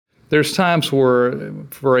there's times where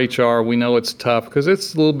for HR, we know it's tough because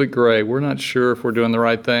it's a little bit gray. We're not sure if we're doing the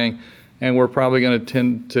right thing, and we're probably going to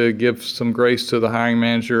tend to give some grace to the hiring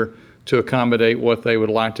manager to accommodate what they would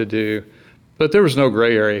like to do. But there was no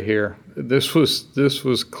gray area here. This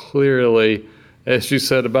was clearly, as you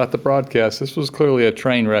said about the broadcast, this was clearly a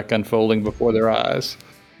train wreck unfolding before their eyes.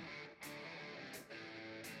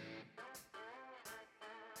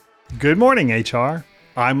 Good morning, HR.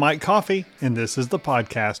 I'm Mike Coffey, and this is the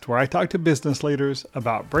podcast where I talk to business leaders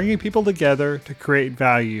about bringing people together to create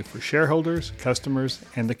value for shareholders, customers,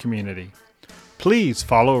 and the community. Please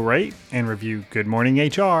follow, rate, and review Good Morning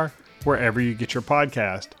HR wherever you get your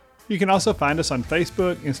podcast. You can also find us on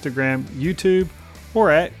Facebook, Instagram, YouTube,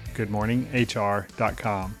 or at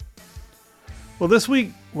goodmorninghr.com. Well, this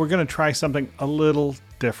week, we're going to try something a little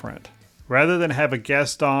different. Rather than have a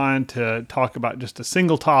guest on to talk about just a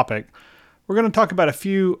single topic, we're going to talk about a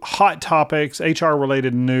few hot topics,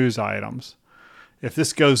 HR-related news items. If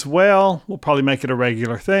this goes well, we'll probably make it a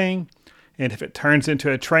regular thing. And if it turns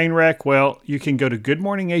into a train wreck, well, you can go to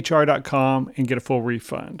goodmorninghr.com and get a full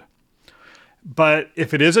refund. But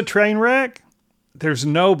if it is a train wreck, there's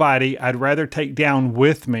nobody I'd rather take down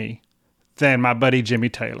with me than my buddy Jimmy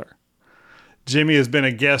Taylor. Jimmy has been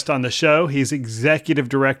a guest on the show. He's executive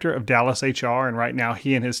director of Dallas HR, and right now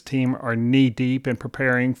he and his team are knee-deep in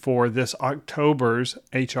preparing for this October's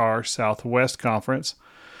HR Southwest Conference.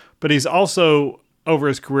 But he's also, over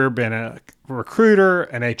his career, been a recruiter,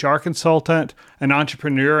 an HR consultant, an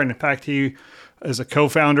entrepreneur, and in fact, he is a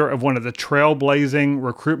co-founder of one of the trailblazing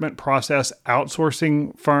recruitment process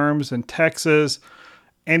outsourcing firms in Texas.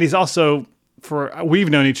 And he's also, we've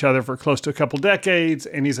known each other for close to a couple decades,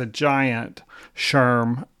 and he's a giant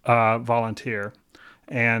SHRM volunteer.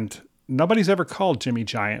 And nobody's ever called Jimmy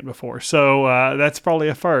Giant before. So that's probably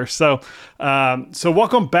a first. So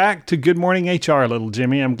welcome back to Good Morning HR, little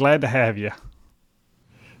Jimmy. I'm glad to have you.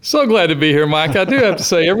 So glad to be here, Mike. I do have to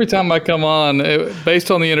say, every time I come on, based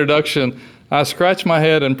on the introduction, I scratch my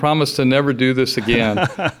head and promise to never do this again.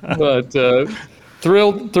 But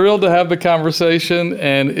thrilled to have the conversation.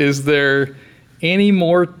 And is there any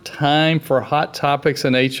more time for hot topics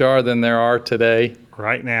in HR than there are today?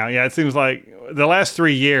 Right now. Yeah, it seems like the last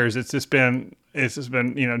 3 years, it's just been,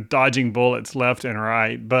 dodging bullets left and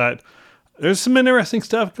right. But there's some interesting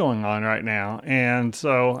stuff going on right now. And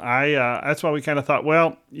so that's why we kind of thought,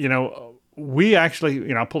 well, we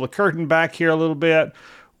actually, I'll pull the curtain back here a little bit.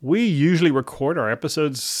 We usually record our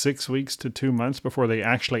episodes 6 weeks to 2 months before they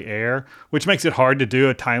actually air, which makes it hard to do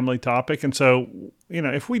a timely topic. And so,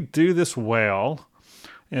 if we do this well,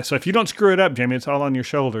 and so if you don't screw it up, Jamie, it's all on your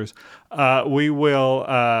shoulders. We will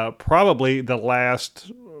probably the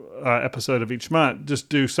last episode of each month just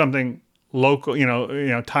do something local,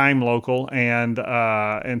 time local,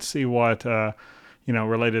 and see what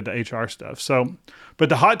related to HR stuff. So, but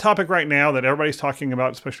the hot topic right now that everybody's talking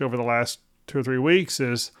about, especially over the last 2 or 3 weeks,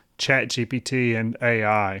 is ChatGPT and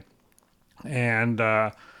AI. And,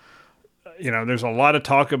 there's a lot of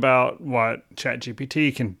talk about what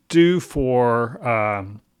ChatGPT can do for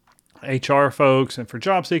HR folks and for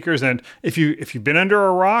job seekers. And if you've been under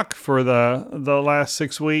a rock for the last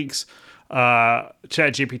 6 weeks,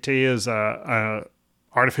 ChatGPT is a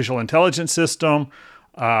artificial intelligence system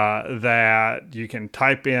that you can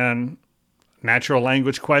type in natural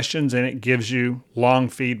language questions, and it gives you long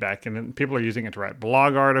feedback. And then people are using it to write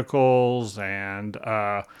blog articles and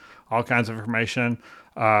all kinds of information.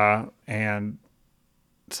 And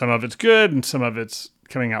some of it's good, and some of it's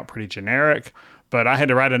coming out pretty generic. But I had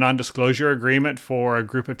to write a non-disclosure agreement for a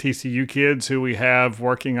group of TCU kids who we have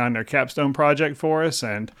working on their capstone project for us.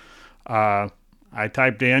 And I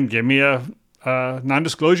typed in, give me a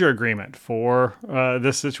non-disclosure agreement for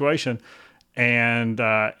this situation. And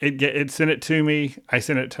it sent it to me. I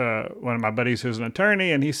sent it to one of my buddies who's an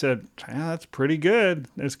attorney, and he said, that's pretty good.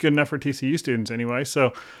 It's good enough for TCU students anyway.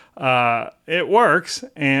 So it works.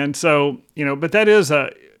 And so, but that is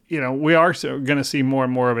we are going to see more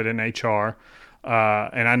and more of it in HR.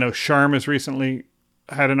 And I know SHRM has recently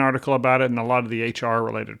had an article about it, and a lot of the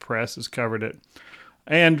HR-related press has covered it.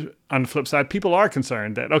 And on the flip side, people are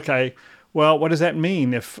concerned that, okay, well, what does that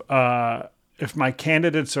mean if my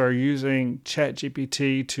candidates are using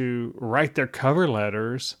ChatGPT to write their cover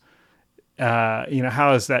letters?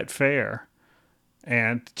 How is that fair?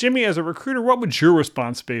 And Jimmy, as a recruiter, what would your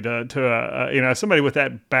response be to somebody with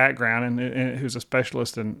that background and who's a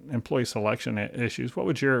specialist in employee selection issues? What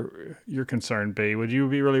would your concern be? Would you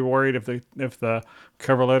be really worried if the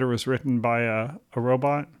cover letter was written by a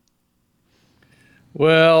robot?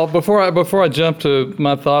 Well, before I jump to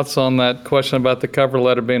my thoughts on that question about the cover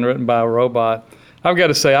letter being written by a robot, I've got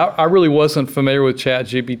to say, I really wasn't familiar with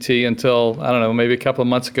ChatGPT until, I don't know, maybe a couple of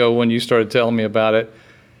months ago when you started telling me about it.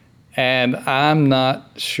 And I'm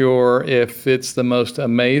not sure if it's the most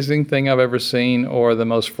amazing thing I've ever seen or the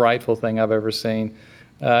most frightful thing I've ever seen.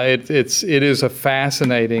 It is a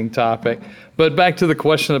fascinating topic. But back to the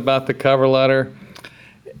question about the cover letter,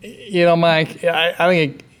 Mike, I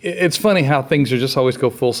think it's funny how things are just always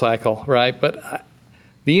go full cycle, right? But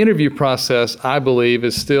the interview process, I believe,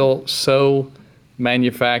 is still so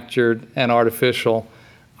manufactured and artificial.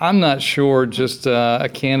 I'm not sure just a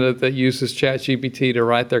candidate that uses ChatGPT to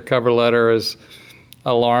write their cover letter is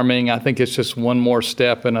alarming. I think it's just one more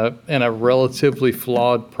step in a relatively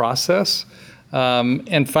flawed process.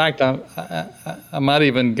 In fact, I might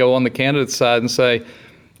even go on the candidate side and say,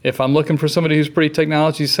 if I'm looking for somebody who's pretty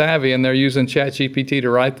technology savvy and they're using ChatGPT to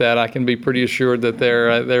write that, I can be pretty assured that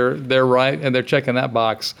they're right and they're checking that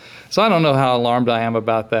box. So I don't know how alarmed I am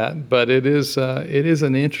about that, but it is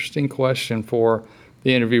an interesting question for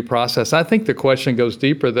the interview process. I think the question goes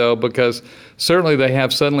deeper though, because certainly they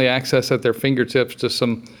have suddenly access at their fingertips to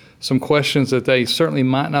some questions that they certainly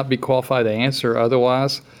might not be qualified to answer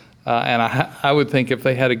otherwise. And I would think if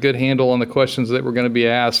they had a good handle on the questions that were going to be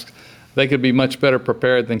asked, they could be much better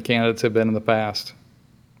prepared than candidates have been in the past.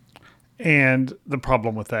 And the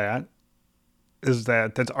problem with that is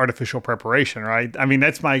that that's artificial preparation, right? I mean,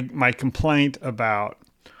 that's my complaint about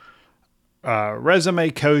resume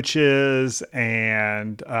coaches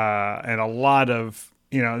and a lot of,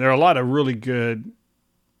 there are a lot of really good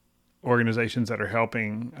organizations that are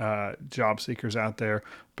helping job seekers out there.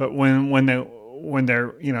 But when they're,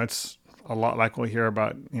 it's a lot like we hear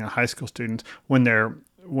about, high school students when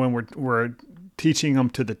we're teaching them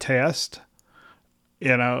to the test,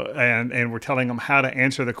 and we're telling them how to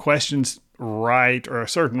answer the questions right or a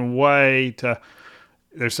certain way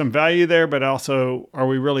there's some value there, but also are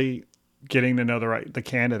we really getting to know the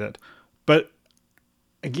candidate? But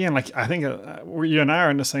again, like I think you and I are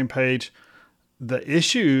on the same page. The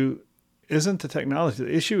issue isn't the technology.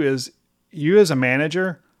 The issue is you as a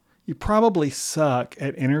manager, you probably suck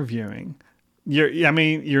at interviewing.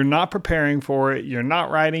 You're not preparing for it. You're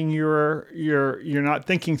not writing you're not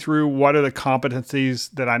thinking through what are the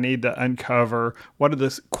competencies that I need to uncover. What are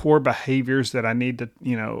the core behaviors that I need to,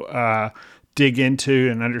 dig into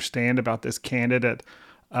and understand about this candidate,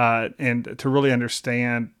 and to really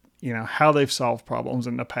understand, how they've solved problems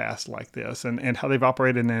in the past like this and how they've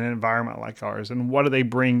operated in an environment like ours and what do they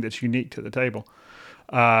bring that's unique to the table.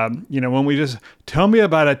 When we just tell me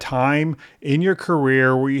about a time in your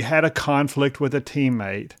career where you had a conflict with a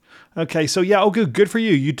teammate. Okay, so yeah, good for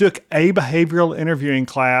you. You took a behavioral interviewing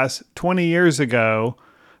class 20 years ago,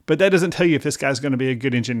 but that doesn't tell you if this guy's going to be a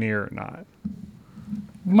good engineer or not.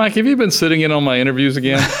 Mike, have you been sitting in on my interviews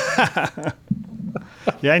again?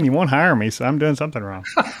 Yeah, and you won't hire me, so I'm doing something wrong.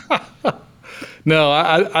 No,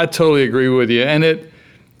 I totally agree with you. And it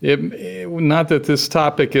not that this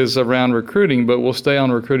topic is around recruiting, but we'll stay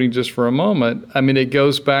on recruiting just for a moment. I mean, it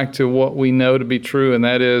goes back to what we know to be true, and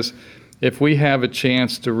that is if we have a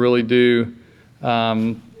chance to really do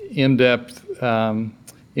in-depth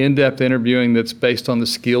interviewing that's based on the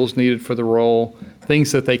skills needed for the role,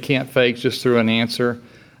 things that they can't fake just through an answer.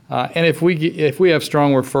 And if we have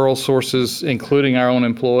strong referral sources, including our own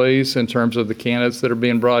employees in terms of the candidates that are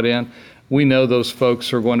being brought in, we know those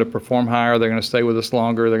folks are going to perform higher. They're going to stay with us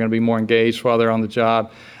longer. They're going to be more engaged while they're on the job.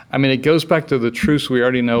 I mean, it goes back to the truths we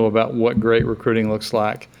already know about what great recruiting looks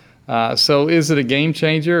like. So is it a game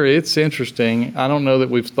changer? It's interesting. I don't know that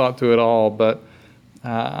we've thought through it all, but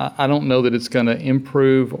I don't know that it's going to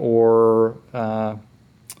improve or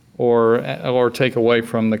take away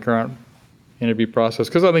from the current interview process,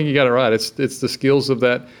 because I think you got it right. It's the skills of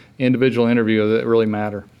that individual interviewer that really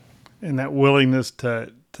matter. And that willingness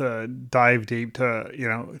to dive deep,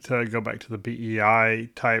 to go back to the BEI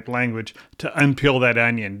type language, to unpeel that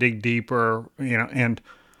onion, dig deeper, and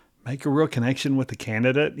make a real connection with the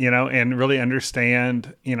candidate, and really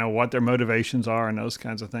understand, what their motivations are and those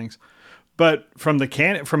kinds of things. But from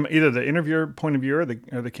either the interviewer point of view or the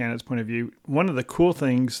candidate's point of view, one of the cool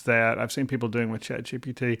things that I've seen people doing with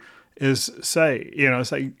ChatGPT is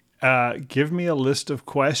give me a list of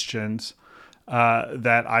questions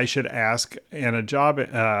that I should ask in a job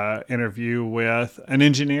interview with an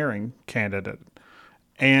engineering candidate.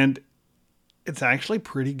 And it's actually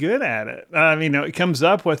pretty good at it. It comes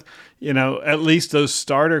up with, at least those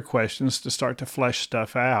starter questions to start to flesh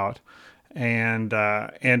stuff out. And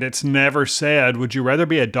it's never said, would you rather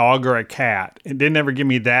be a dog or a cat? It didn't ever give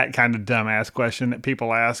me that kind of dumbass question that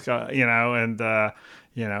people ask,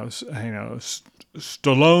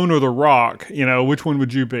 Stallone or The Rock, which one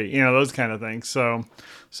would you be? Those kind of things. So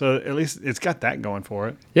So at least it's got that going for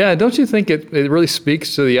it. Yeah, don't you think it really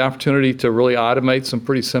speaks to the opportunity to really automate some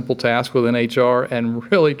pretty simple tasks within HR and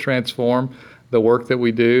really transform the work that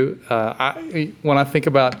we do? When I think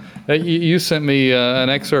about, you sent me an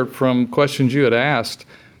excerpt from questions you had asked,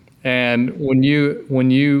 and when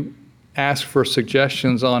you asked for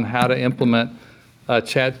suggestions on how to implement a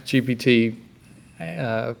ChatGPT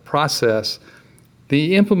process,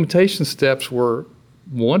 the implementation steps were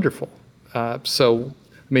wonderful.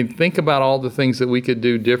 Think about all the things that we could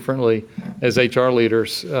do differently as HR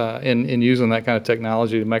leaders in using that kind of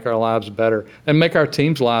technology to make our lives better and make our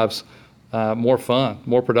teams' lives more fun,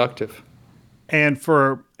 more productive. And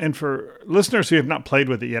for listeners who have not played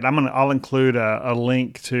with it yet, I'll include a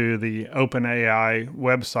link to the OpenAI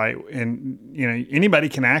website, and anybody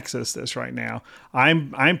can access this right now.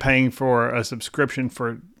 I'm paying for a subscription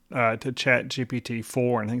to ChatGPT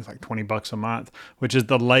 4, and I think it's like $20 a month, which is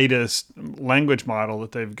the latest language model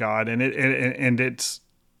that they've got, and it's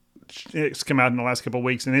come out in the last couple of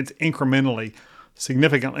weeks, and it's incrementally,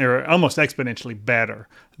 significantly, or almost exponentially better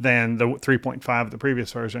than the 3.5 of the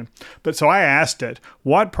previous version. But so I asked it,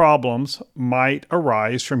 what problems might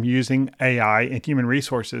arise from using AI in human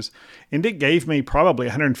resources? And it gave me probably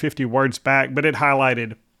 150 words back, but it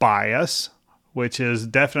highlighted bias, which is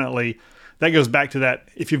definitely, that goes back to that.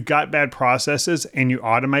 If you've got bad processes and you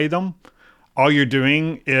automate them, all you're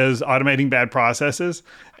doing is automating bad processes.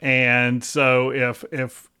 And so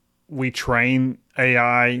if we train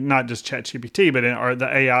AI, not just ChatGPT, but the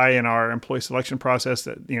AI in our employee selection process,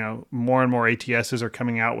 that more and more ATSs are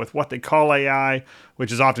coming out with what they call AI,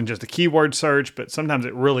 which is often just a keyword search, but sometimes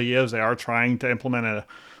it really is. They are trying to implement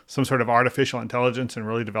some sort of artificial intelligence and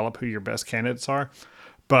really develop who your best candidates are.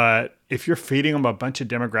 But if you're feeding them a bunch of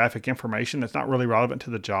demographic information that's not really relevant to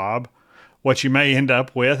the job, what you may end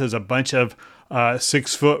up with is a bunch of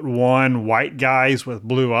 6'1" white guys with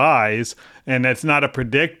blue eyes, and that's not a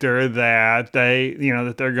predictor that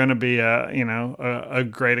that they're going to be a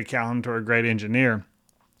great accountant or a great engineer.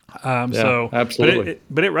 So absolutely.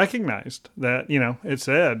 But it recognized that, it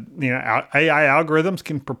said, AI algorithms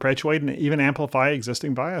can perpetuate and even amplify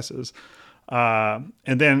existing biases. And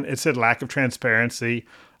then it said lack of transparency,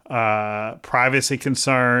 privacy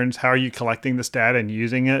concerns. How are you collecting this data and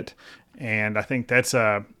using it? And I think that's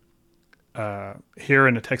here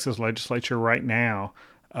in the Texas legislature right now,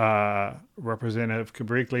 Representative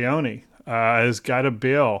Cabriglione has got a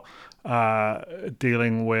bill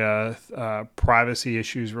dealing with privacy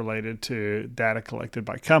issues related to data collected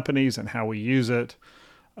by companies and how we use it.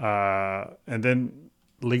 And then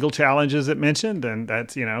legal challenges it mentioned. And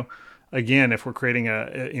that's, again, if we're creating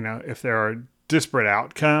if there are disparate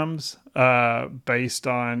outcomes based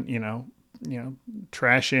on,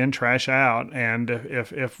 trash in, trash out, and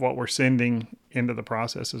if what we're sending into the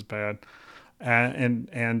process is bad,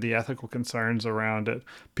 and the ethical concerns around it.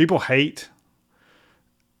 People hate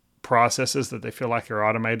processes that they feel like are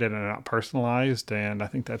automated and not personalized, and I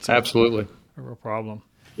think that's absolutely a real problem.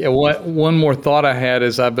 Yeah, one more thought I had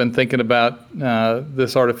is I've been thinking about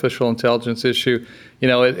this artificial intelligence issue.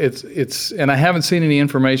 It's and I haven't seen any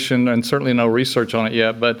information and certainly no research on it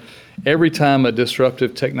yet, but every time a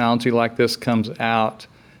disruptive technology like this comes out,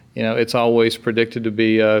 it's always predicted to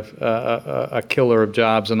be a killer of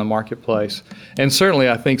jobs in the marketplace. And certainly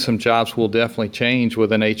I think some jobs will definitely change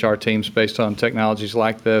within HR teams based on technologies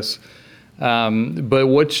like this. But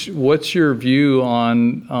what's your view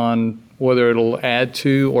on whether it'll add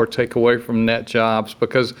to or take away from net jobs?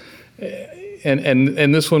 Because,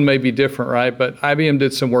 and this one may be different, right? But IBM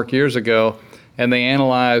did some work years ago, and they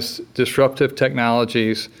analyzed disruptive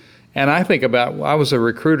technologies. And I think I was a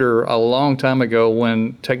recruiter a long time ago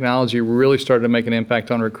when technology really started to make an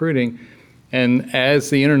impact on recruiting. And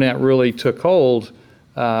as the internet really took hold,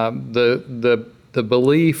 the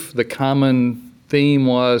belief, the common theme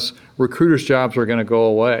was recruiters' jobs were going to go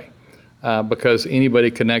away. Because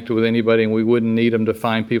anybody connected with anybody, and we wouldn't need them to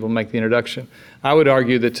find people and make the introduction. I would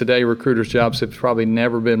argue that today recruiters' jobs have probably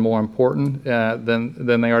never been more important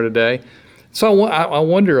than they are today. So I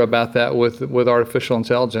wonder about that with artificial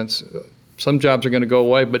intelligence. Some jobs are going to go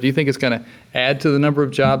away, but do you think it's going to add to the number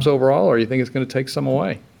of jobs overall, or do you think it's going to take some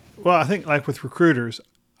away? Well, I think like with recruiters,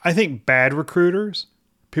 I think bad recruiters,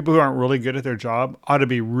 people who aren't really good at their job, ought to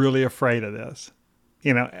be really afraid of this,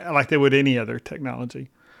 like they would any other technology.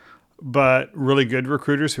 But really good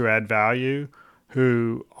recruiters who add value,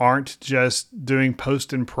 who aren't just doing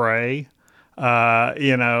post and pray,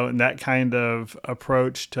 and that kind of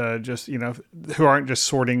approach to just, who aren't just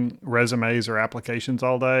sorting resumes or applications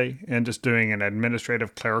all day and just doing an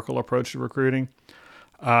administrative clerical approach to recruiting.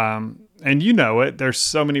 And there's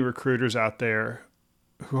so many recruiters out there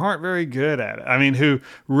who aren't very good at it. I mean, who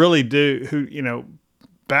really do, who,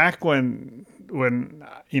 back when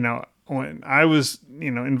I was,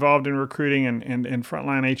 involved in recruiting and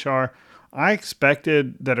frontline HR, I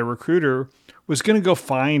expected that a recruiter was going to go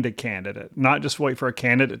find a candidate, not just wait for a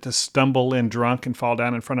candidate to stumble in drunk and fall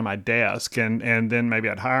down in front of my desk, and then maybe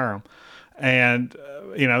I'd hire them. And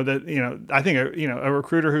I think a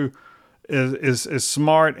recruiter who is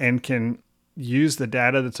smart and can use the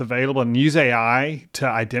data that's available and use AI to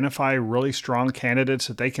identify really strong candidates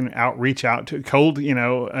that they can reach out to cold,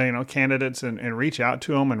 candidates and reach out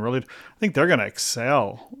to them, and really, I think they're going to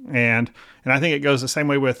excel. And I think it goes the same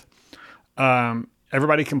way with,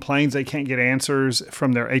 everybody complains they can't get answers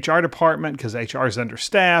from their HR department because HR is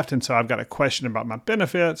understaffed. And so I've got a question about my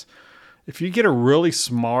benefits. If you get a really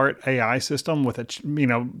smart AI system with a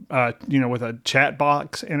with a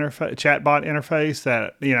chatbot interface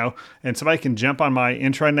that and somebody can jump on my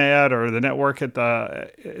intranet or the network at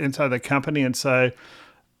inside the company and say,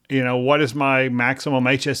 what is my maximum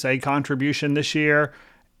HSA contribution this year?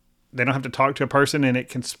 They don't have to talk to a person, and it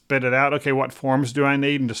can spit it out. Okay, what forms do I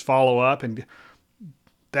need, and just follow up, and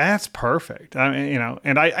that's perfect. I mean,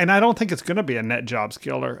 and I don't think it's going to be a net jobs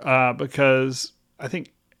killer because I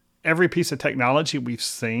think every piece of technology we've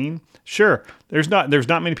seen, sure, there's not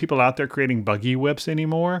many people out there creating buggy whips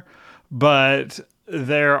anymore, but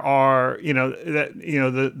there are, the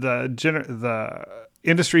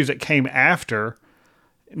industries that came after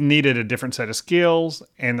needed a different set of skills,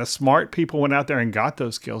 and the smart people went out there and got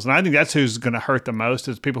those skills. And I think that's who's going to hurt the most,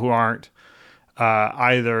 is people who aren't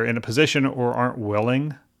either in a position or aren't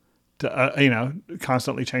willing to,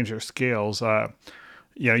 constantly change their skills.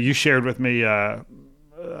 You shared with me an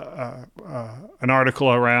article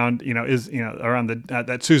around, around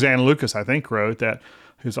that Suzanne Lucas, I think, wrote, that,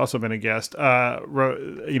 who's also been a guest, wrote,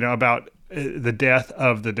 about the death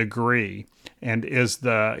of the degree, and is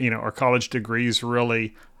are college degrees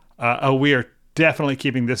really, we are definitely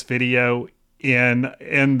keeping this video in the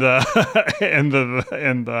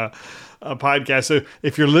in the podcast. So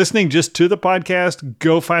if you're listening just to the podcast,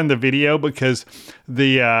 go find the video, because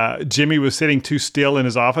the Jimmy was sitting too still in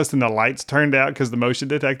his office and the lights turned out because the motion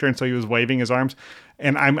detector, and so he was waving his arms.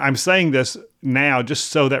 And I'm saying this now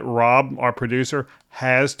just so that Rob, our producer,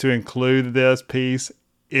 has to include this piece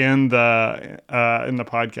in the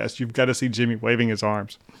podcast. You've got to see Jimmy waving his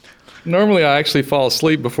arms. Normally, I actually fall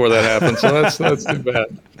asleep before that happens, so that's too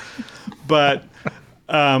bad. But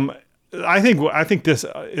I think this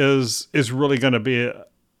is really going to be an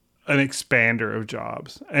expander of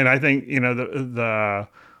jobs, and I think the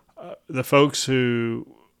folks who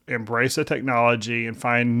embrace the technology and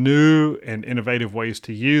find new and innovative ways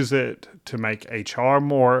to use it to make HR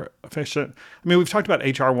more efficient. I mean, we've talked about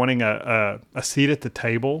HR wanting a seat at the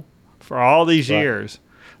table for all these years,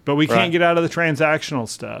 but we can't get out of the transactional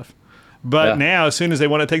stuff. But now, as soon as they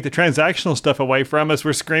want to take the transactional stuff away from us,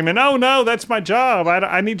 we're screaming, "Oh no, that's my job!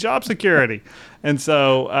 I need job security." And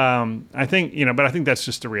so I think but I think that's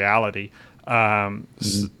just the reality.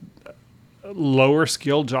 Lower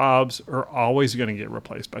skill jobs are always going to get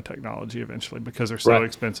replaced by technology eventually, because they're so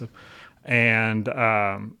expensive, and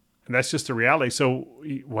that's just the reality. So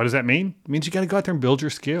what does that mean? It means you got to go out there and build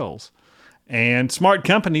your skills. And smart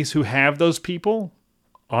companies who have those people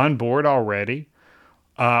on board already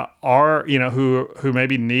are who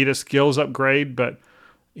maybe need a skills upgrade, but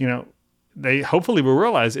they hopefully will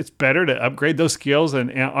realize it's better to upgrade those skills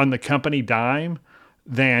and on the company dime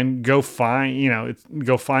than go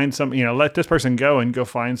find some, let this person go and go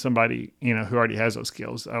find somebody, who already has those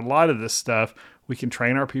skills. A lot of this stuff we can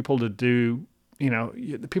train our people to do.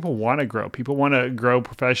 People want to grow. People want to grow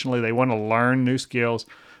professionally. They want to learn new skills.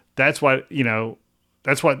 That's what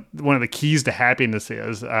one of the keys to happiness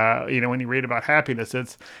is. When you read about happiness,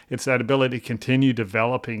 it's that ability to continue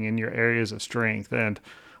developing in your areas of strength. And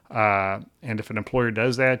if an employer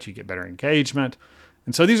does that, you get better engagement.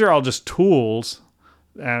 And so these are all just tools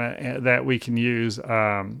that we can use.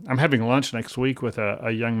 I'm having lunch next week with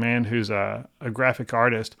a young man who's a graphic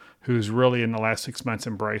artist who's really in the last 6 months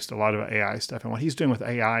embraced a lot of AI stuff. And what he's doing with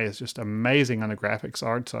AI is just amazing on the graphics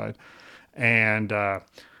art side. And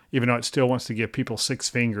even though it still wants to give people 6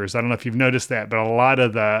 fingers, I don't know if you've noticed that, but a lot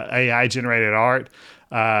of the AI generated art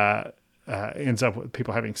ends up with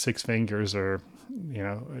people having 6 fingers or 2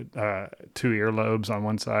 earlobes on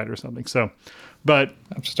one side or something. So, but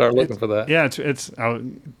I'll start looking for that. Yeah, it's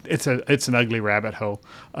an ugly rabbit hole,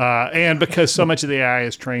 and because so much of the AI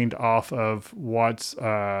is trained off of what's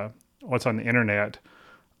on the internet,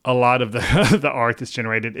 a lot of the art that's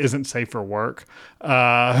generated isn't safe for work. You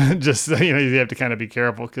have to kind of be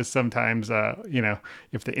careful, because sometimes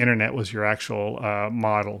if the internet was your actual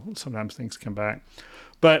model, sometimes things come back.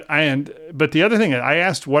 But the other thing, I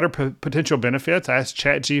asked what are potential benefits. I asked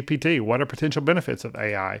ChatGPT, what are potential benefits of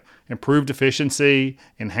AI? Improved efficiency,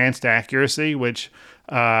 enhanced accuracy, which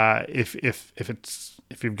if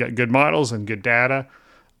you've got good models and good data,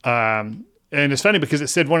 and it's funny because it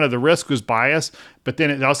said one of the risks was bias, but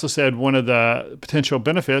then it also said one of the potential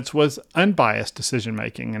benefits was unbiased decision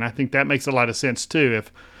making, and I think that makes a lot of sense too.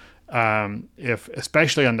 If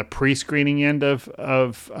especially on the pre-screening end of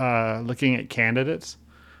looking at candidates,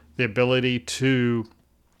 the ability to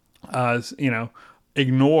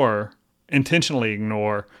intentionally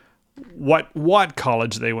ignore what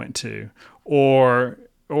college they went to, or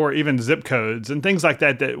even zip codes and things like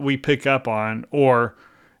that we pick up on, or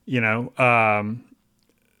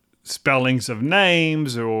spellings of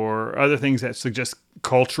names or other things that suggest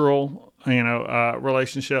cultural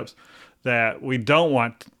relationships that we don't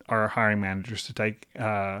want our hiring managers to take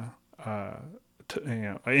into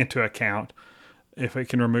account. If we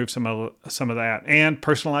can remove some of that, and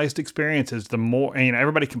personalized experiences, the more,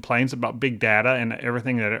 everybody complains about big data and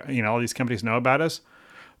everything that all these companies know about us,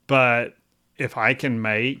 but if I can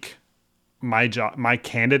make my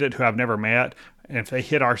candidate who I've never met, and if they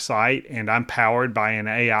hit our site and I'm powered by an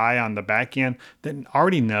AI on the back end that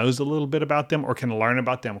already knows a little bit about them or can learn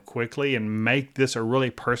about them quickly and make this a really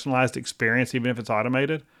personalized experience, even if it's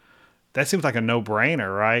automated, that seems like a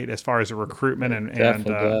no-brainer, right? As far as a recruitment and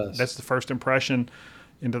that's the first impression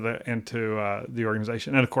into the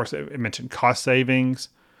organization. And of course, it mentioned cost savings,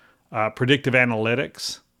 predictive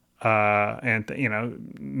analytics, and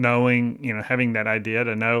knowing, having that idea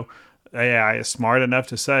to know AI is smart enough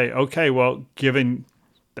to say, okay, well, given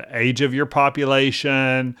the age of your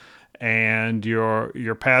population and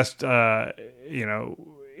your past,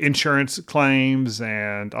 insurance claims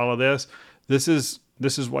and all of this is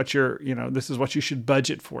what this is what you should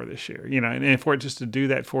budget for this year, and for it just to do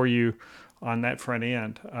that for you on that front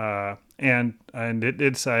end, and it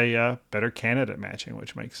did say better candidate matching,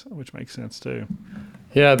 which makes sense too.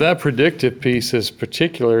 Yeah, that predictive piece is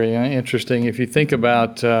particularly interesting. If you think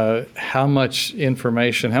about how much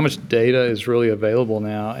information, how much data is really available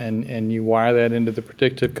now, and you wire that into the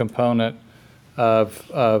predictive component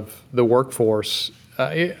of the workforce,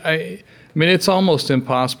 I mean, it's almost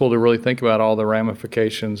impossible to really think about all the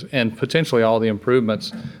ramifications and potentially all the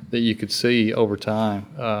improvements that you could see over time.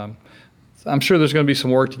 I'm sure there's going to be some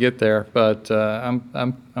work to get there, but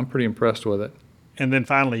I'm pretty impressed with it. And then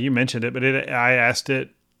finally, you mentioned it, but I asked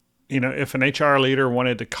it, if an HR leader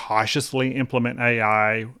wanted to cautiously implement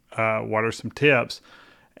AI, what are some tips?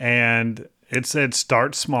 And it said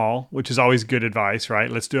start small, which is always good advice,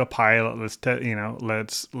 right? Let's do a pilot. Let's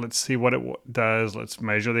see what it does. Let's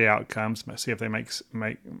measure the outcomes. See if they make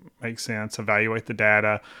sense. Evaluate the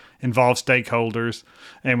data. Involve stakeholders.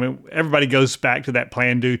 And when everybody goes back to that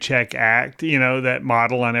plan, do, check, act. That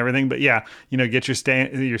model and everything. But yeah, get your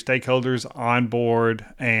stakeholders on board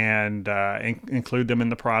and include them in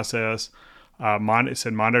the process. It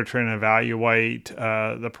said monitor and evaluate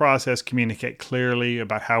the process, communicate clearly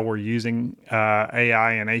about how we're using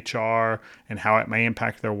AI and HR and how it may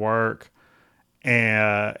impact their work,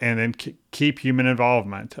 and then keep human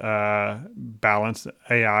involvement, balance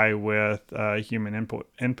AI with human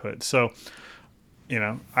input. So, I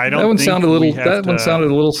don't. That one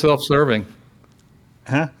sounded a little self-serving.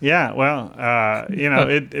 Huh? Yeah. Well,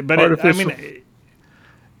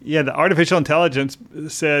 the artificial intelligence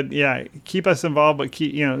said, yeah, keep us involved, but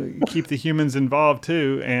keep the humans involved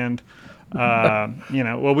too. And,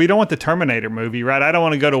 well, we don't want the Terminator movie, right? I don't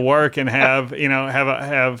want to go to work and have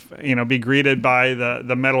be greeted by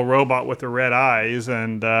the metal robot with the red eyes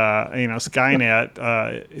and, Skynet,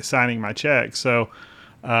 signing my check. So,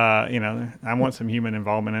 I want some human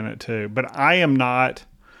involvement in it too, but I am not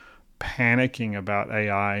panicking about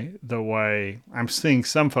AI the way I'm seeing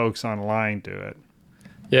some folks online do it.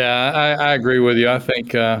 Yeah, I agree with you. I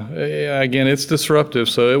think, again, it's disruptive,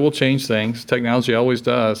 so it will change things. Technology always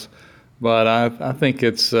does. But I think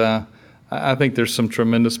I think there's some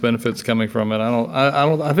tremendous benefits coming from it.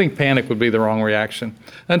 I think panic would be the wrong reaction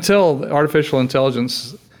until artificial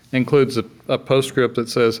intelligence includes a postscript that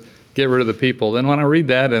says, get rid of the people. Then when I read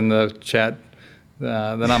that in the chat,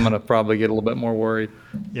 then I'm going to probably get a little bit more worried.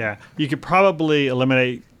 Yeah, you could probably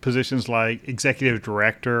eliminate positions like executive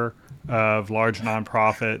director of large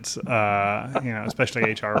nonprofits,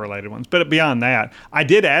 especially HR-related ones. But beyond that, I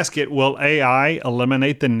did ask it, will AI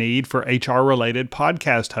eliminate the need for HR-related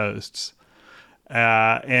podcast hosts?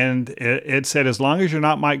 And it said, as long as you're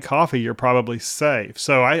not Mike Coffey, you're probably safe.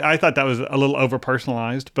 So I thought that was a little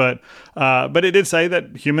over-personalized, but it did say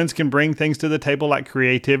that humans can bring things to the table like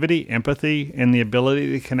creativity, empathy, and the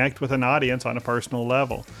ability to connect with an audience on a personal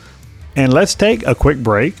level. And let's take a quick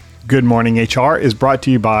break. Good Morning HR is brought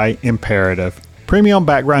to you by Imperative, premium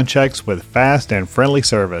background checks with fast and friendly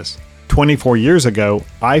service. 24 years ago,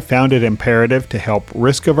 I founded Imperative to help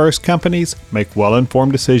risk-averse companies make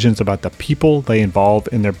well-informed decisions about the people they involve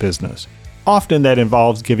in their business. Often that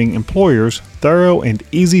involves giving employers thorough and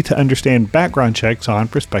easy-to-understand background checks on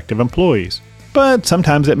prospective employees. But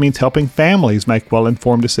sometimes it means helping families make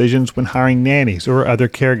well-informed decisions when hiring nannies or other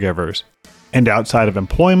caregivers. And outside of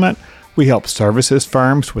employment, we help services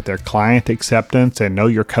firms with their client acceptance and know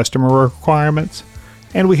your customer requirements.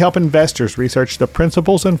 And we help investors research the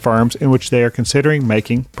principles and firms in which they are considering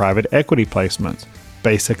making private equity placements.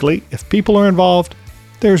 Basically, if people are involved,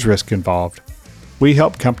 there's risk involved. We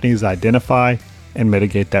help companies identify and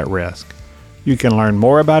mitigate that risk. You can learn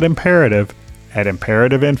more about Imperative at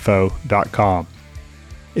imperativeinfo.com.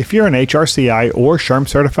 If you're an HRCI or SHRM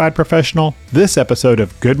certified professional, this episode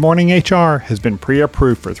of Good Morning HR has been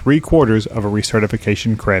pre-approved for 3/4 of a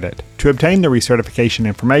recertification credit. To obtain the recertification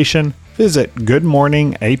information, visit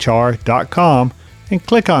goodmorninghr.com and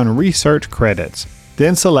click on Research Credits.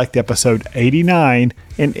 Then select episode 89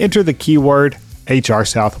 and enter the keyword HR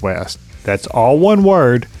Southwest. That's all one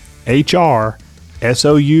word, HR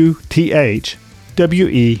SOUTHWEST.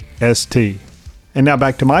 And now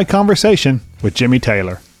back to my conversation with Jimmy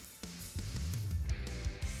Taylor.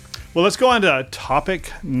 Well, let's go on to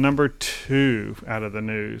topic number 2 out of the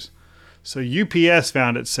news. So UPS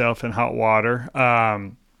found itself in hot water.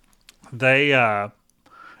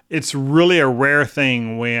 It's really a rare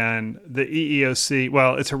thing when the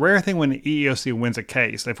EEOC, it's a rare thing when the EEOC wins a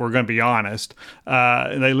case, if we're going to be honest.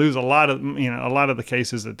 They lose a lot of the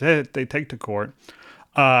cases that they take to court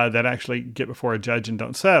that actually get before a judge and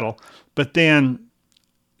don't settle. But then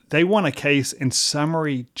they won a case in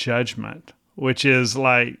summary judgment, which is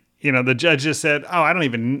like, the judge just said,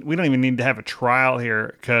 we don't even need to have a trial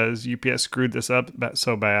here because UPS screwed this up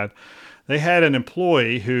so bad. They had an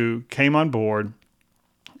employee who came on board,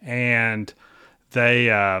 and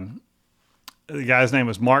the guy's name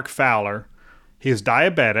was Mark Fowler. He is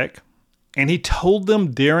diabetic, and he told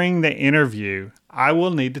them during the interview, I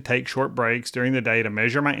will need to take short breaks during the day to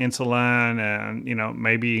measure my insulin and,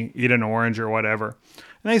 maybe eat an orange or whatever.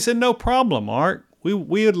 And they said, no problem, Mark. We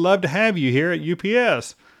would love to have you here at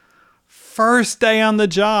UPS. First day on the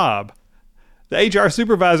job, the HR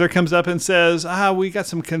supervisor comes up and says, we got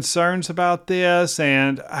some concerns about this,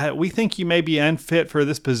 and we think you may be unfit for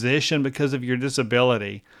this position because of your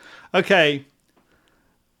disability. Okay,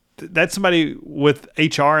 that's somebody with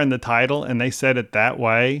HR in the title, and they said it that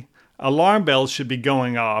way. Alarm bells should be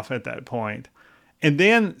going off at that point. And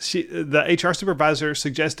then the HR supervisor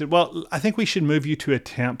suggested, I think we should move you to a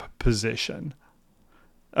temp position.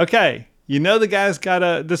 Okay, the guy's got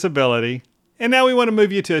a disability, and now we want to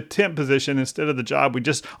move you to a temp position instead of the job we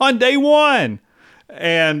just, on day 1.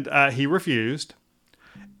 And he refused.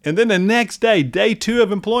 And then the next day, day 2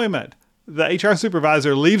 of employment, the HR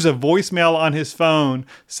supervisor leaves a voicemail on his phone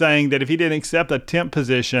saying that if he didn't accept a temp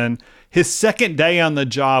position, his second day on the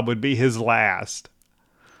job would be his last.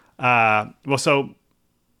 I'm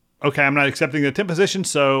not accepting the temp position,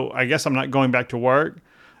 so I guess I'm not going back to work.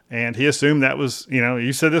 And he assumed that was,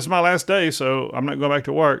 you said this is my last day, so I'm not going back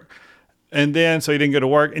to work. And then, so he didn't go to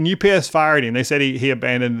work. And UPS fired him. They said he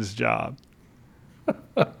abandoned his job.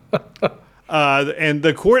 And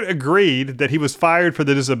the court agreed that he was fired for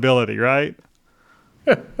the disability, right?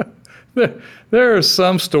 There are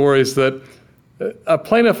some stories that a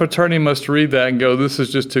plaintiff attorney must read that and go, this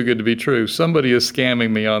is just too good to be true. Somebody is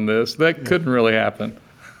scamming me on this. That couldn't really happen.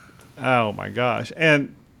 Oh, my gosh.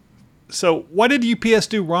 And so what did UPS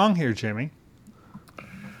do wrong here, Jimmy?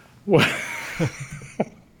 Well,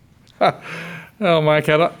 Mike,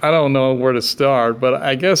 I don't know where to start, but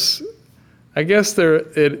I guess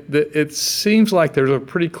it seems like there's a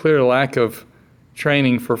pretty clear lack of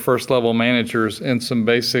training for first level managers in some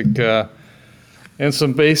basic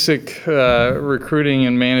recruiting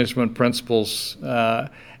and management principles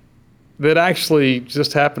that actually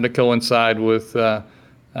just happen to coincide with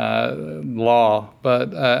law.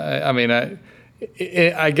 But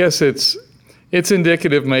I guess it's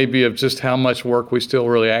indicative maybe of just how much work we still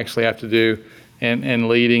really actually have to do in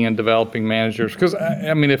leading and developing managers. Because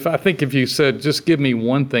if you said just give me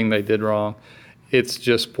one thing they did wrong, it's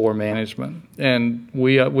just poor management, and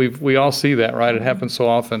we all see that, right? It happens so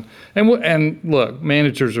often. And look,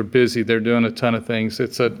 managers are busy; they're doing a ton of things.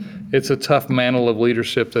 It's a tough mantle of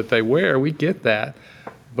leadership that they wear. We get that,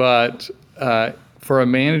 but for a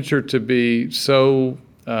manager to be so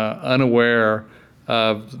unaware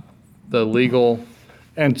of the legal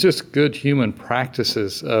and just good human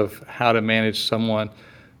practices of how to manage someone,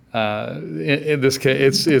 In this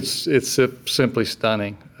case, it's simply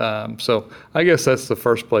stunning. So I guess that's the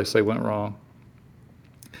first place they went wrong.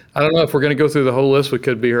 I don't know if we're going to go through the whole list. We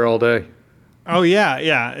could be here all day. Oh yeah,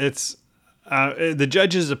 yeah. It's the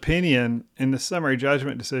judge's opinion in the summary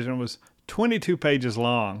judgment decision was 22 pages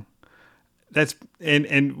long. That's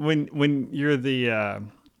and when you're the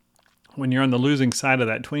when you're on the losing side of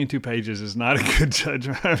that, 22 pages is not a good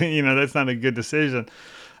judgment. I mean, that's not a good decision.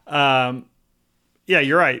 Yeah,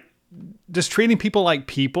 you're right. Just treating people like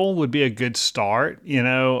people would be a good start,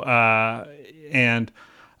 and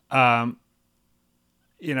but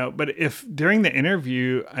if during the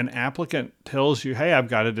interview an applicant tells you, "Hey, I've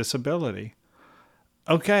got a disability,"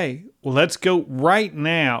 okay, well, let's go right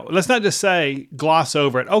now. Let's not just say gloss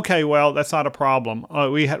over it. Okay, well, that's not a problem.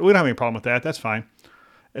 We don't have any problem with that. That's fine.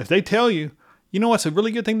 If they tell you, you know what's a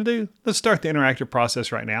really good thing to do? Let's start the interactive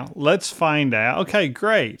process right now. Let's find out. Okay,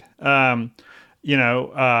 great.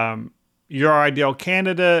 You're our ideal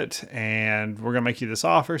candidate, and we're going to make you this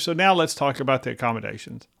offer. So now let's talk about the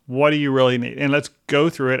accommodations. What do you really need? And let's go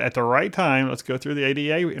through it at the right time. Let's go through the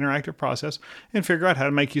ADA interactive process and figure out how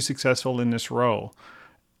to make you successful in this role.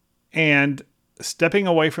 And stepping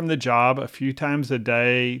away from the job a few times a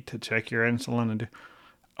day to check your insulin and do,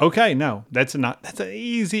 okay, no, that's an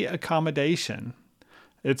easy accommodation.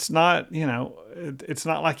 It's not, it's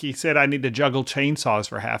not like he said, I need to juggle chainsaws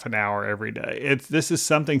for half an hour every day. This is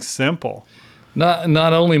something simple.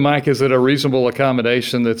 Not only, Mike, is it a reasonable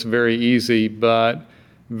accommodation that's very easy, but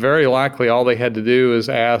very likely all they had to do is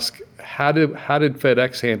ask, how did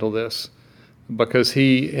FedEx handle this? Because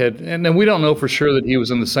he had, and then we don't know for sure that he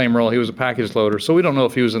was in the same role. He was a package loader, so we don't know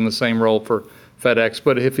if he was in the same role for FedEx,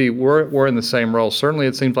 but if he were in the same role, certainly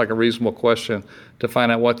it seems like a reasonable question to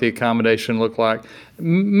find out what the accommodation looked like.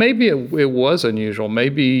 Maybe it was unusual.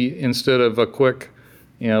 Maybe instead of a quick,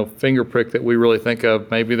 finger prick that we really think of,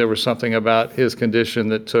 maybe there was something about his condition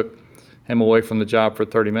that took him away from the job for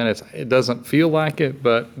 30 minutes. It doesn't feel like it,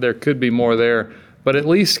 but there could be more there. But at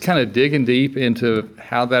least kind of digging deep into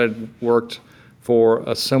how that had worked for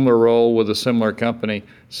a similar role with a similar company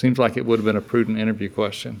seems like it would have been a prudent interview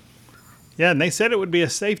question. Yeah, and they said it would be a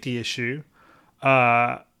safety issue,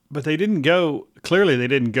 but they didn't go through the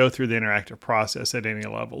interactive process at any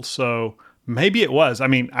level. So maybe it was. I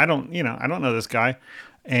mean, I don't know this guy,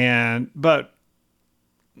 but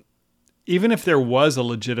even if there was a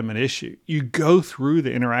legitimate issue, you go through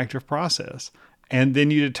the interactive process and then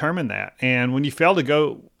you determine that. And when you fail to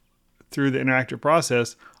go through the interactive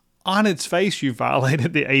process, on its face, you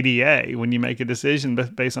violated the ADA when you make a decision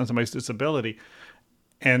based on somebody's disability.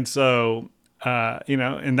 And so,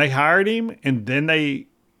 and they hired him, and then they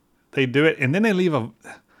do it, and then they leave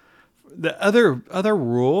the other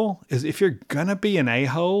rule is if you're gonna be an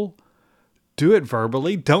a-hole, do it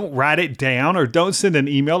verbally. Don't write it down, or don't send an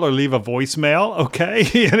email or leave a voicemail. Okay,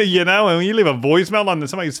 and when you leave a voicemail on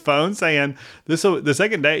somebody's phone saying this, the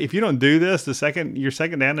second day, if you don't do this, your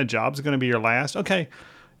second day on the job is going to be your last. Okay.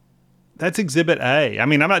 That's Exhibit A. I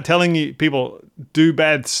mean, I'm not telling you people do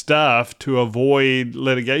bad stuff to avoid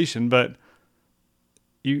litigation, but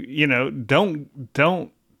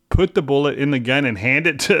don't put the bullet in the gun and hand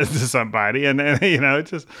it to somebody, and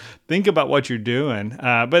just think about what you're doing.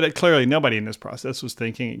 But clearly, nobody in this process was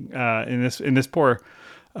thinking. In this poor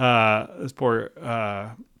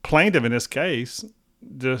plaintiff in this case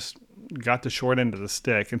just got the short end of the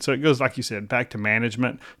stick. And so it goes, like you said, back to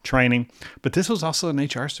management training. But this was also an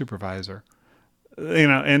HR supervisor,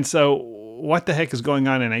 and so what the heck is going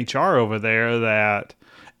on in HR over there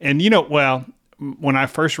when I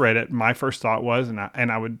first read it, my first thought was, and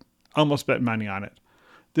I would almost bet money on it,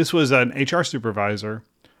 this was an HR supervisor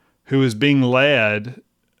who was being led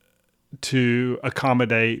to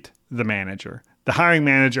accommodate the manager. The hiring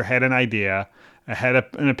manager had an idea, had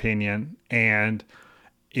an opinion, and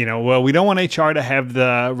we don't want HR to have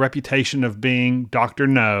the reputation of being Dr.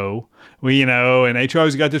 No. And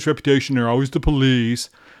HR's got this reputation, they're always the police.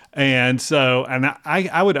 And so,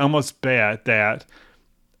 I would almost bet that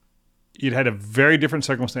you'd had a very different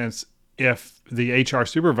circumstance if the HR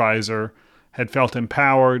supervisor had felt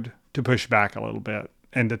empowered to push back a little bit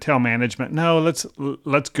and to tell management, no,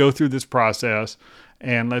 let's go through this process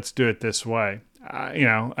and let's do it this way.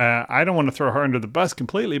 I don't want to throw her under the bus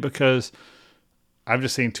completely, because I've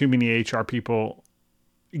just seen too many HR people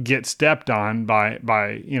get stepped on by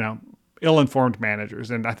ill-informed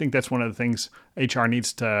managers, and I think that's one of the things HR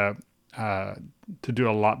needs to do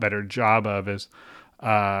a lot better job of is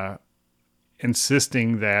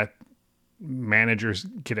insisting that managers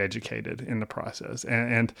get educated in the process,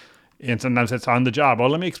 and sometimes it's on the job. Well,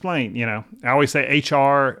 let me explain. I always say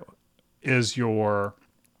HR is your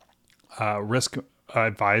risk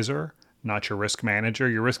advisor, not your risk manager.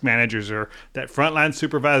 Your risk managers are that frontline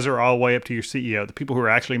supervisor all the way up to your CEO, the people who are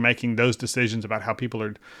actually making those decisions about how people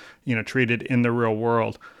are, treated in the real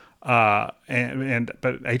world. But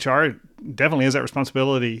HR definitely has that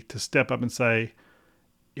responsibility to step up and say,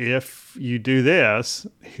 if you do this,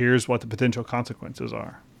 here's what the potential consequences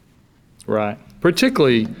are. Right.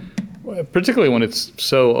 Particularly when it's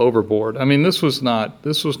so overboard. I mean, this was not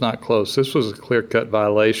close. This was a clear-cut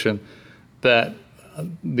violation that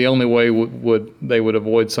the only way they would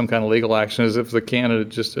avoid some kind of legal action is if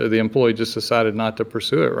the employee just decided not to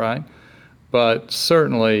pursue it, right? But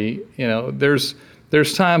certainly, there's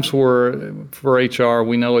times where for HR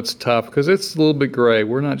we know it's tough because it's a little bit gray.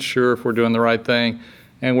 We're not sure if we're doing the right thing,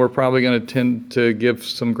 and we're probably going to tend to give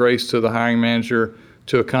some grace to the hiring manager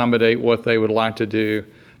to accommodate what they would like to do.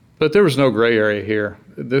 But there was no gray area here.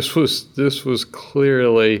 This was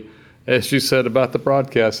clearly, as you said about the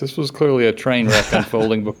broadcast, this was clearly a train wreck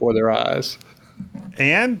unfolding before their eyes.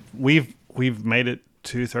 And we've made it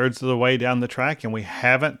 2/3 of the way down the track, and we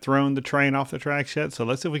haven't thrown the train off the tracks yet. So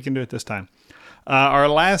let's see if we can do it this time. Our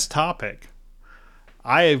last topic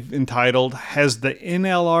I have entitled, "Has the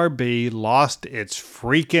NLRB Lost Its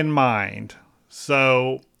Freaking Mind?"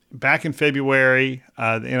 So back in February,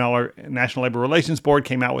 the National Labor Relations Board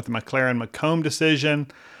came out with the McLaren-McComb decision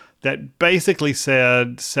that basically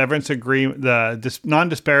said severance agreement, the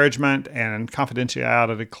non-disparagement and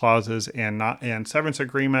confidentiality clauses and severance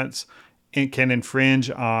agreements can infringe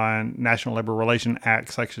on National Labor Relations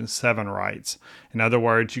Act Section 7 rights. In other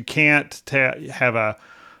words, you can't have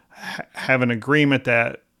an agreement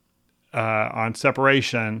that on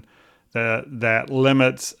separation that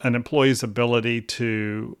limits an employee's ability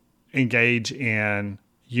to engage in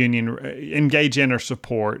or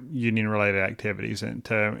support union-related activities and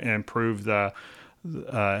to improve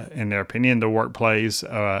in their opinion, the workplace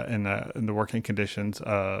and the working conditions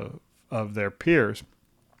of their peers.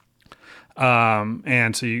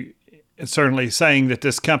 And so it's certainly saying that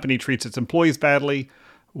this company treats its employees badly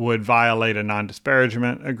would violate a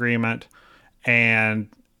non-disparagement agreement and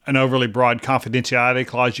an overly broad confidentiality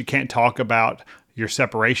clause. You can't talk about your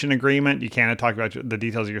separation agreement. You can't talk about the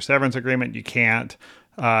details of your severance agreement. You can't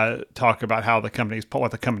talk about what the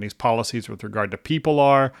company's policies with regard to people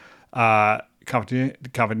are.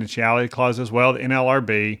 Confidentiality clauses. Well, the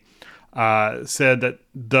NLRB said that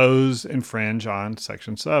those infringe on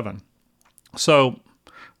Section 7. So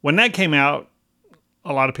when that came out,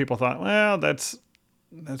 a lot of people thought, well, that's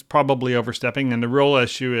probably overstepping. And the real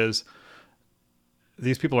issue is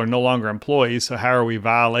these people are no longer employees. So how are we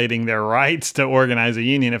violating their rights to organize a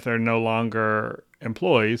union if they're no longer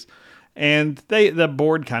employees? And the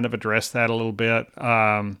board kind of addressed that a little bit.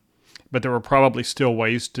 But there were probably still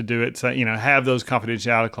ways to do it. So, have those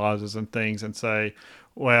confidentiality clauses and things and say,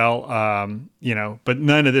 well, but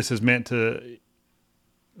none of this is meant to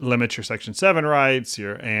limit your Section 7 rights.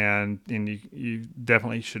 And you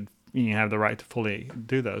definitely should have the right to fully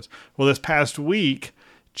do those. Well, this past week,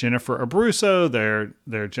 Jennifer Abruzzo,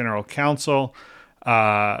 their general counsel,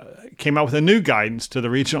 came out with a new guidance to the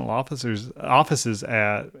regional offices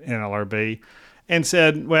at NLRB and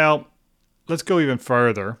said, well, let's go even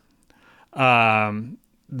further.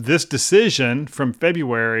 This decision from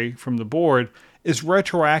February from the board is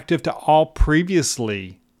retroactive to all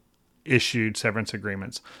previously issued severance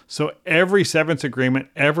agreements. So every severance agreement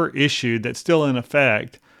ever issued that's still in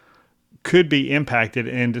effect could be impacted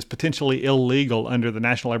and is potentially illegal under the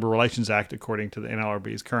National Labor Relations Act, according to the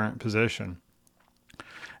NLRB's current position.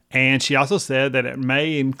 And she also said that it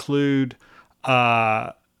may include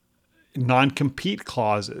non-compete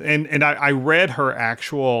clauses. And I read her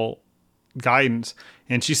actual guidance,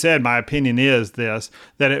 and she said, my opinion is this,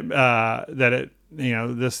 that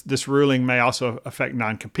this ruling may also affect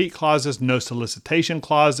non-compete clauses, no solicitation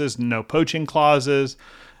clauses, no poaching clauses,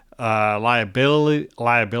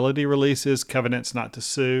 liability releases, covenants not to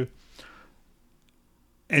sue.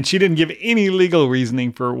 And she didn't give any legal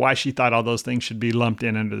reasoning for why she thought all those things should be lumped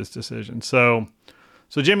in under this decision. So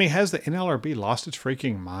Jimmy, has the NLRB lost its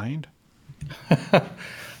freaking mind?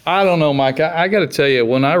 I don't know, Mike. I got to tell you,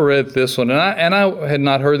 when I read this one, and I had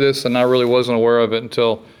not heard this, and I really wasn't aware of it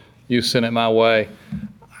until you sent it my way.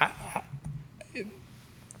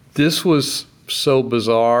 This was so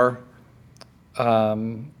bizarre,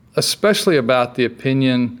 especially about the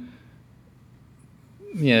opinion.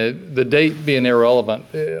 The date being irrelevant.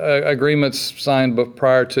 Agreements signed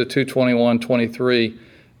prior to 2/21/23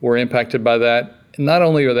 were impacted by that. Not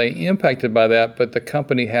only are they impacted by that, but the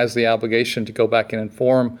company has the obligation to go back and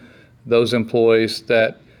inform those employees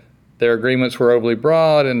that their agreements were overly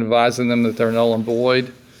broad and advising them that they're null and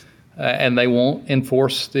void. and they won't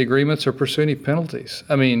enforce the agreements or pursue any penalties.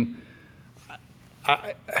 I mean,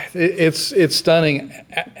 it's stunning,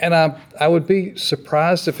 and I would be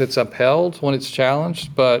surprised if it's upheld when it's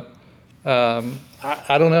challenged, but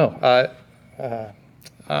I don't know.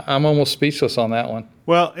 I'm almost speechless on that one.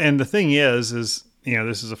 Well, and the thing is this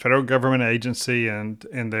is a federal government agency, and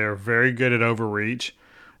they're very good at overreach.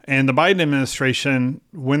 And the Biden administration,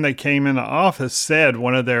 when they came into office, said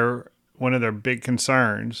one of their big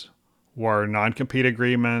concerns were non-compete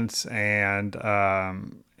agreements, and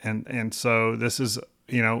so this is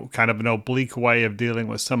kind of an oblique way of dealing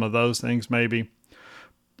with some of those things. Maybe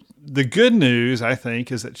the good news, I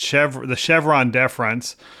think, is that the Chevron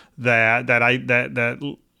deference,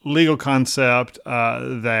 that legal concept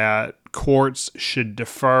that courts should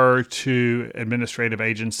defer to administrative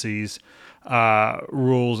agencies'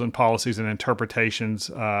 rules and policies and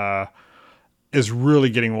interpretations is really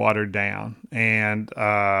getting watered down. And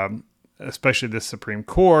especially the Supreme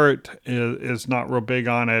Court is not real big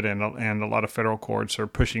on it, and a lot of federal courts are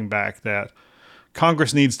pushing back that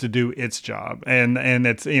Congress needs to do its job, and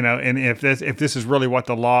it's and if this is really what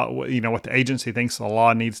the law, what the agency thinks the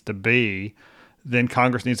law needs to be, then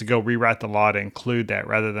Congress needs to go rewrite the law to include that,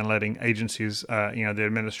 rather than letting agencies, the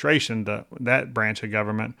administration, that branch of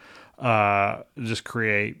government, just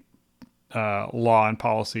create law and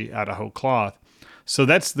policy out of whole cloth. So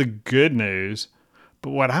that's the good news. But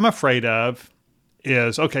what I'm afraid of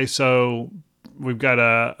is, okay, so we've got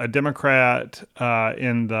a Democrat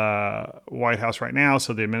in the White House right now,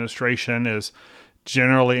 so the administration is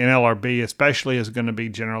generally, NLRB especially, is going to be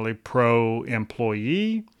generally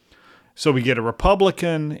pro-employee. So we get a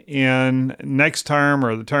Republican in next term,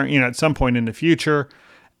 or the term, at some point in the future,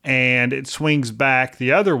 and it swings back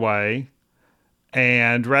the other way.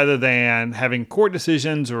 And rather than having court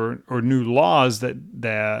decisions or new laws that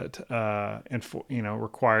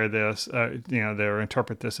require this, they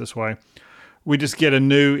interpret this way, we just get a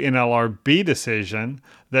new NLRB decision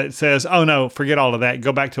that says, "Oh no, forget all of that.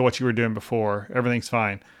 Go back to what you were doing before. Everything's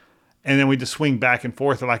fine." And then we just swing back and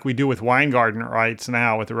forth like we do with Weingarten rights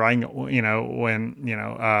now, with the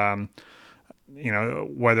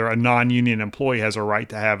whether a non-union employee has a right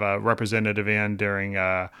to have a representative in during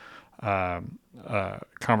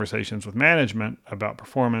conversations with management about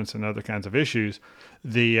performance and other kinds of issues.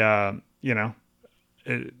 It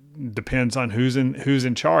depends on who's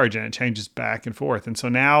in charge, and it changes back and forth. And so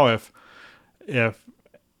now if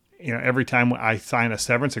every time I sign a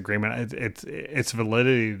severance agreement, its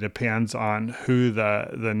validity depends on who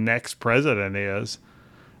the next president is.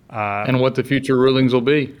 And what the future rulings will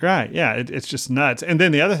be. Right. Yeah. It's just nuts. And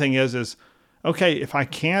then the other thing is, okay, if I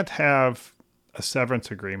can't have a severance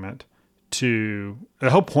agreement, the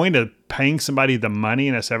whole point of paying somebody the money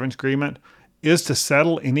in a severance agreement is to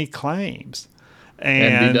settle any claims.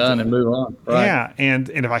 And be done and move on. Right. Yeah. And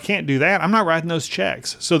if I can't do that, I'm not writing those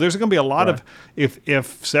checks. So there's going to be a lot of,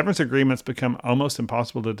 if severance agreements become almost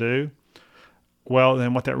impossible to do, well,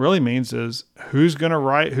 then what that really means is who's going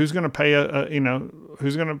to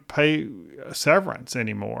pay a severance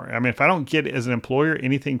anymore? I mean, if I don't get, as an employer,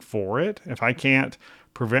 anything for it, if I can't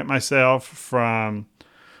prevent myself from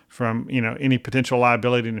any potential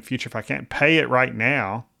liability in the future, if I can't pay it right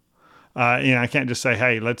now, I can't just say,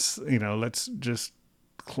 hey, let's just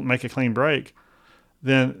make a clean break.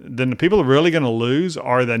 Then the people who are really going to lose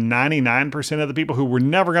are the 99% of the people who were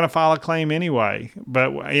never going to file a claim anyway.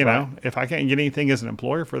 But if I can't get anything as an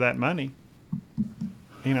employer for that money,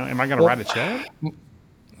 am I going to write a check?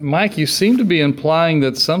 Mike, you seem to be implying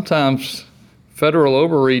that sometimes federal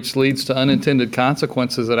overreach leads to unintended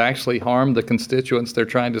consequences that actually harm the constituents they're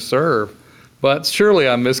trying to serve. But surely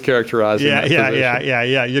I'm mischaracterizing that position.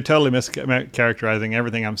 Yeah. You're totally mischaracterizing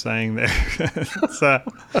everything I'm saying there.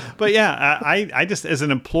 But yeah, I just, as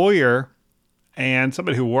an employer and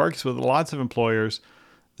somebody who works with lots of employers,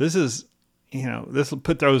 this will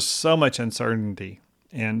throws so much uncertainty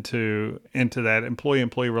into that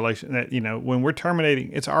employee-employee relation that, when we're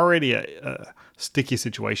terminating, it's already a sticky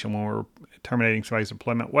situation when we're terminating somebody's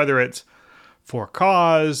employment, whether it's for a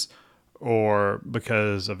cause or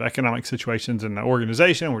because of economic situations in the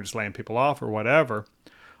organization, we're just laying people off or whatever.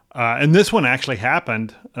 And this one actually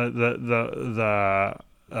happened. The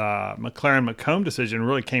McLaren-McComb decision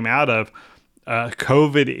really came out of a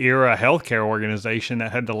COVID-era healthcare organization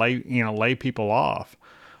that had to lay people off.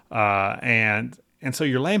 And so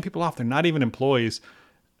you're laying people off. They're not even employees.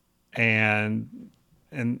 And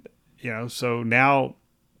so now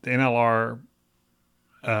the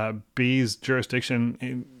NLRB's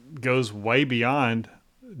jurisdiction goes way beyond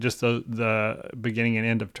just the beginning and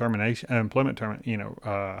end of termination, employment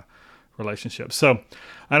relationship. So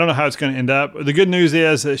I don't know how it's going to end up. The good news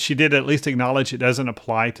is that she did at least acknowledge it doesn't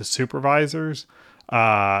apply to supervisors,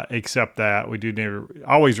 except that we do need to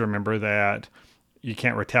always remember that you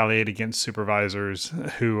can't retaliate against supervisors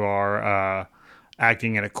who are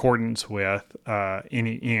acting in accordance with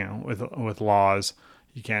with laws.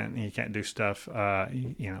 You can't do stuff,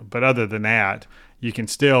 But other than that, you can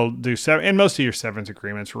still do and most of your severance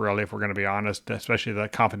agreements, really, if we're going to be honest, especially the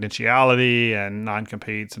confidentiality and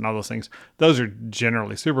non-competes and all those things. Those are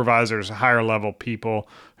generally supervisors, higher level people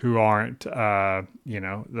who aren't, the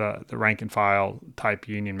rank and file type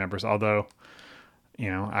union members. Although,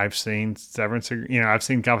 I've seen I've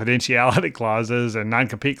seen confidentiality clauses and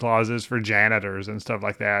non-compete clauses for janitors and stuff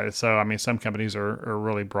like that. So, some companies are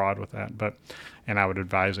really broad with that, and I would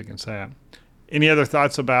advise against that. Any other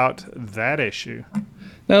thoughts about that issue?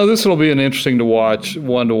 No, this will be an interesting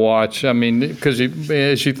one to watch. Because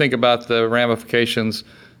as you think about the ramifications,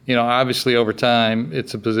 obviously over time,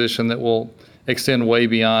 it's a position that will extend way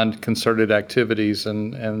beyond concerted activities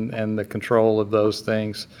and the control of those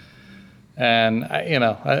things. And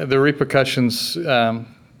the repercussions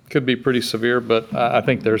could be pretty severe, but I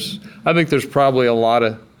think there's probably a lot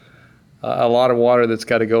of water that's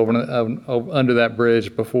got to go under that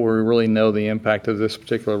bridge before we really know the impact of this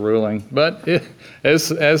particular ruling. But as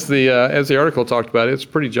the article talked about, it's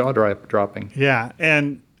pretty jaw-dropping. Yeah,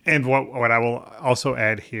 and what I will also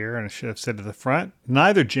add here, and I should have said to the front,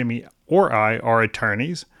 neither Jimmy or I are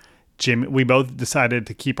attorneys. We both decided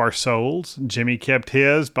to keep our souls. Jimmy kept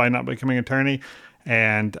his by not becoming an attorney,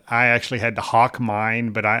 and I actually had to hawk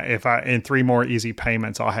mine. But in 3 more easy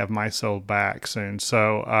payments, I'll have my soul back soon.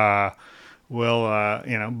 So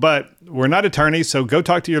but we're not attorneys, so go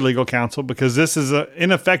talk to your legal counsel, because this is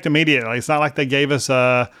in effect immediately. It's not like they gave us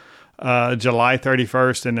a July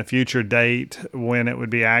 31st and a future date when it would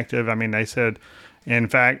be active. They said, in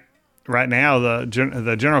fact, right now, the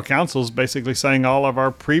general counsel is basically saying all of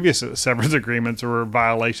our previous severance agreements were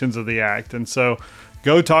violations of the act. And so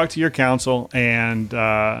go talk to your counsel and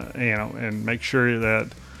make sure that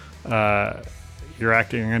you're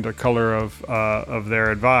acting under color of their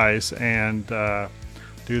advice, and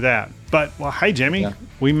do that. But, hey, Jimmy,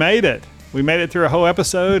 We made it. We made it through a whole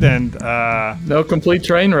episode, and no complete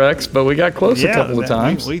train wrecks, but we got close a couple of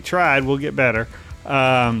times. We tried. We'll get better.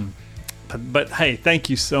 But hey, thank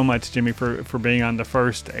you so much, Jimmy, for being on the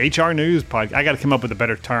first HR News podcast. I got to come up with a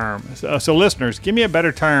better term. So listeners, give me a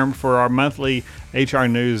better term for our monthly HR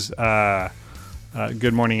News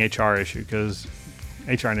Good Morning HR issue, because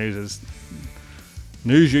HR News is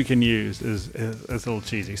news you can use is a little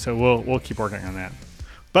cheesy. So we'll keep working on that.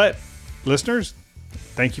 But listeners,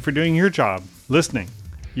 thank you for doing your job, listening.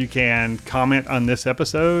 You can comment on this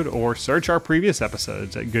episode or search our previous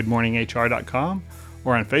episodes at goodmorninghr.com.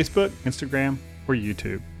 or on Facebook, Instagram, or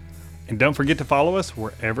YouTube. And don't forget to follow us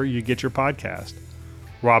wherever you get your podcast.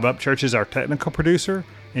 Rob Upchurch is our technical producer,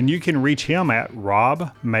 and you can reach him at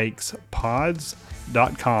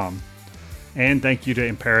robmakespods.com. And thank you to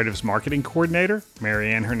Imperative's marketing coordinator,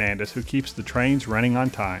 Marianne Hernandez, who keeps the trains running on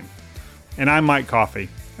time. And I'm Mike Coffey.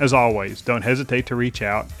 As always, don't hesitate to reach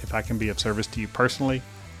out if I can be of service to you personally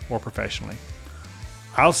or professionally.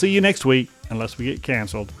 I'll see you next week, unless we get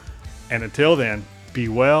canceled. And until then, be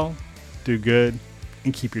well, do good,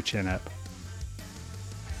 and keep your chin up.